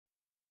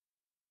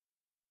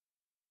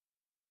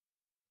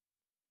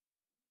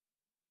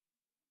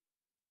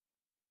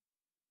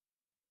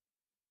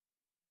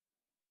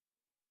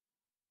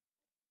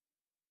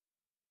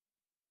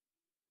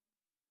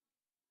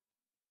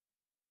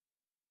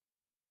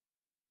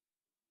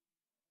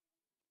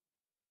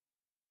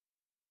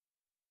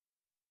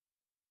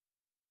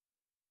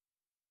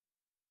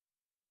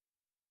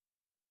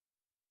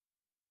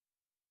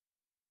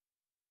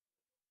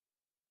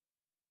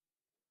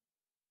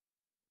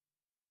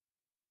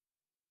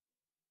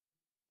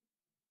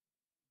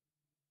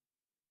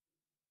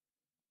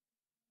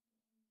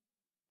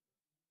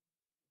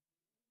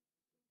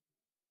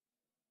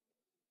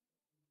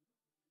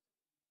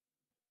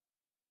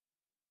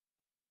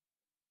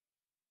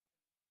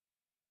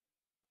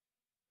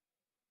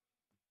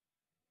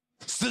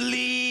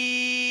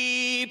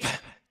Sleep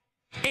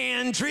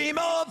and dream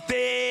of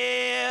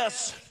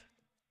this.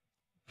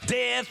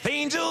 Death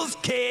angel's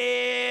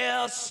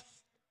kiss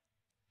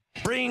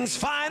brings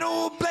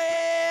final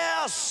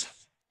bliss.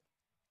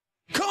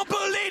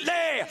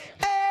 Completely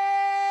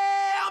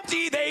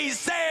empty, they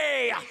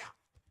say.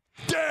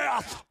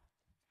 Death,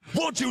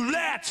 won't you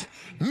let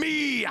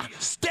me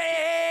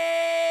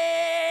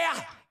stay?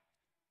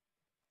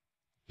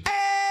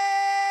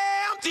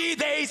 Empty,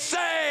 they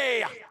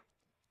say.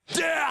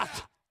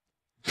 Death,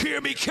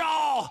 hear me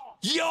call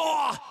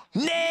your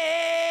name.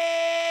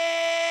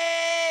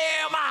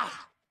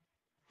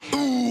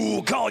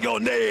 Ooh, call your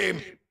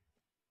name.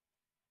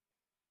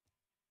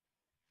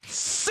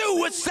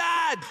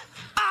 Suicide,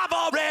 I've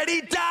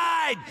already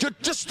died. You're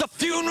just a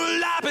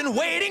funeral I've been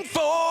waiting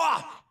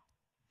for.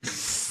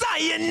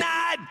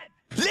 Cyanide,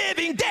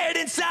 living dead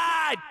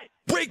inside.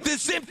 Break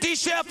this empty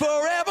shell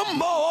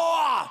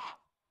forevermore.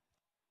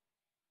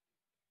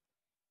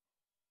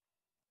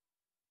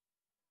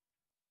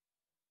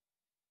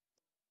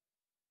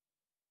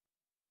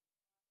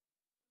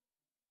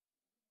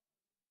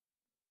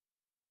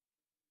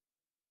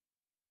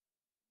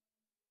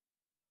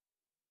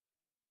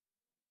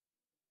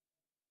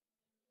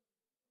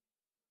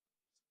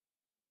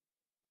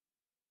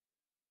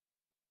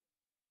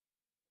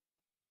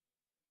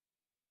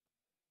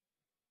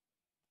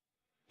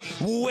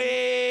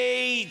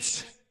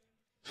 Wait,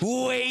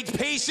 wait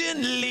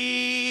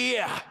patiently.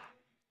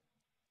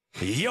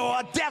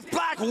 Your death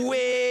black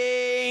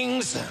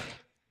wings,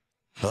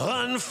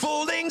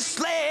 unfolding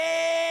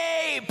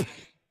sleep,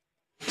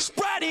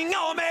 spreading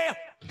on me.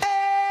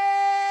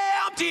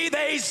 Empty,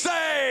 they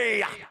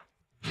say.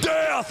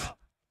 Death,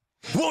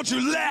 won't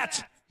you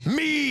let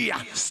me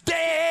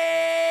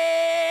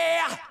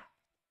stay?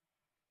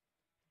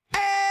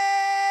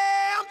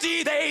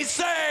 Empty, they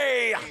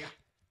say.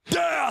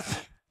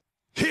 Death,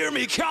 hear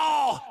me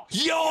call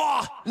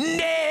your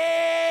name.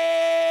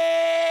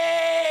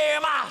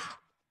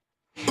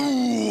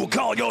 Ooh,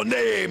 call your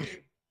name.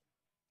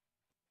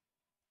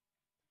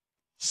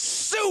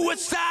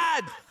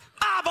 Suicide,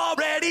 I've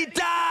already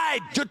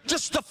died. You're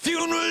just a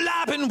funeral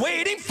I've been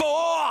waiting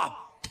for.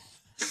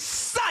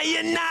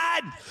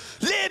 Cyanide,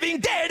 living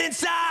dead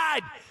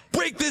inside.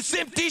 Break this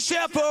empty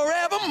shell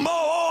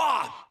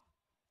forevermore.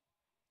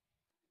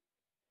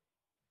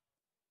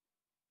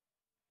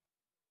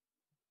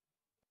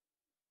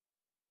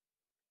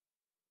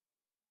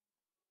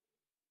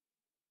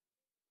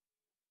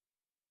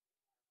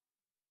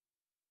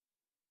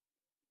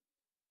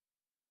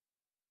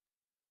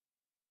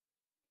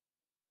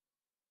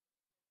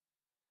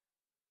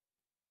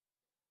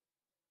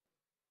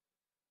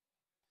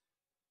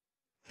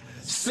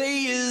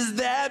 Say, is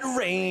that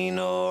rain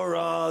or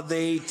are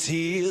they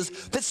tears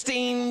that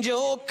stained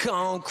your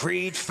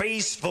concrete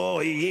face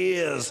for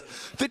years?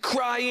 The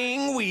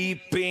crying,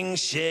 weeping,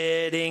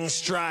 shedding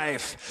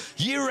strife,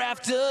 year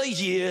after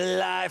year,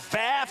 life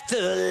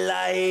after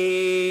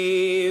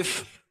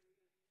life.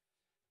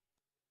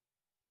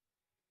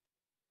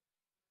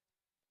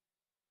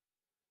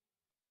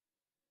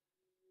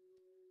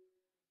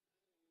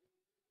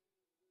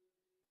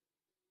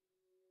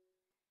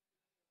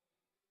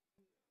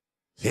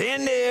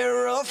 An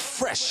era of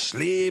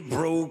freshly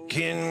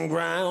broken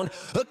ground,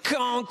 a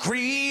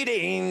concrete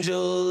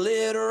angel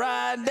lit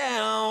right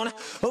down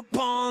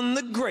upon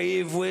the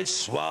grave which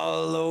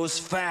swallows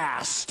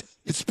fast.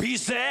 It's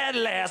peace at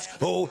last,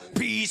 oh,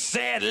 peace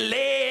at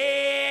last.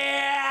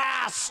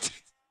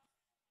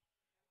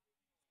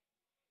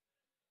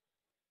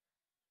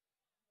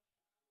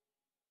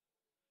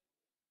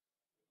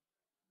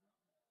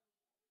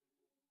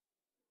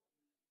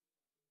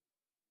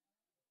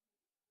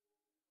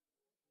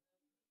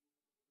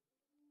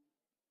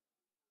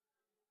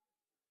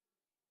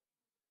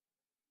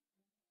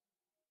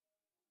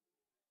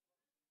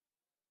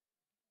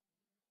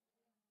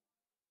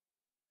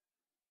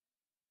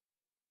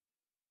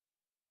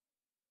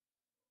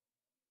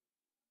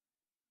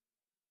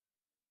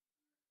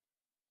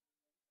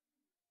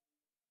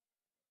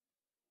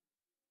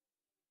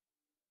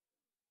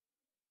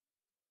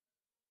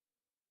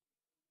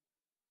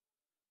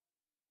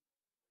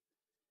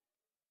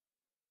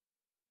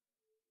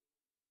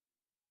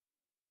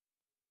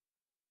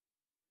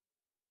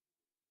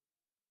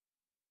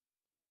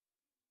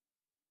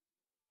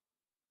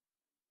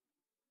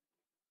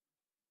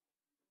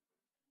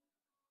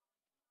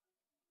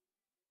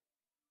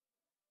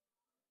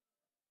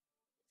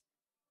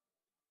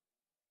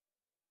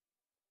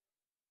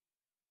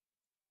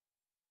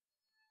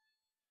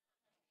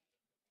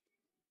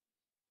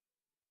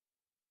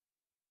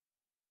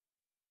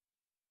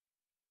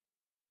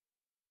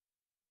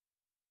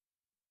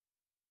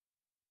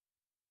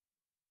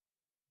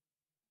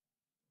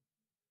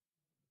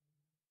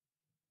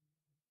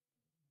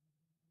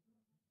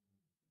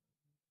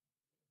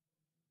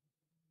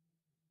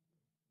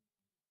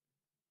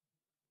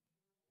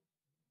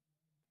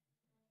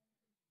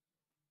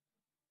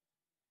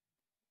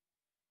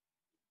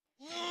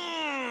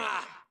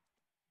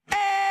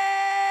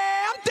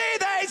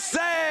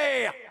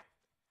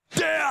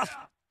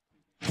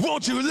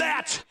 Won't you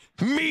let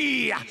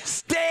me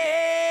stay?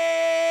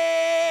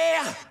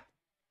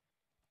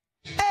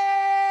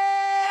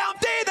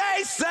 Empty,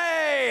 they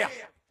say.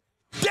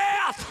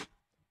 Death,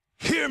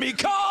 hear me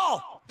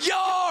call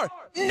your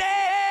name.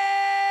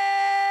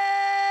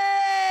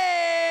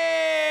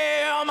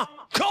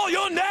 Call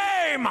your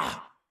name.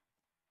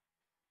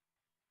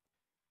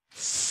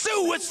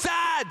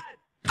 Suicide,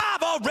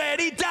 I've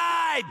already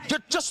died. You're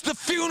just the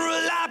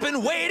funeral I've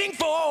been waiting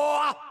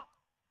for.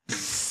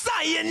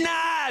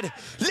 Cyanide,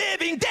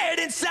 living dead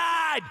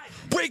inside.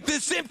 Break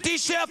this empty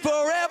shell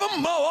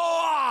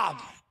forevermore.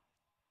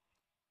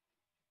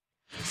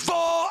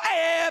 Forevermore.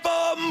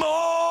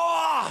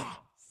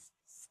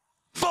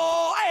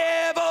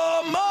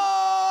 Forevermore.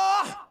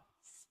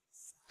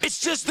 It's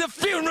just the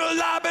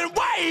funeral I've been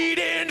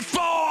waiting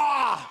for.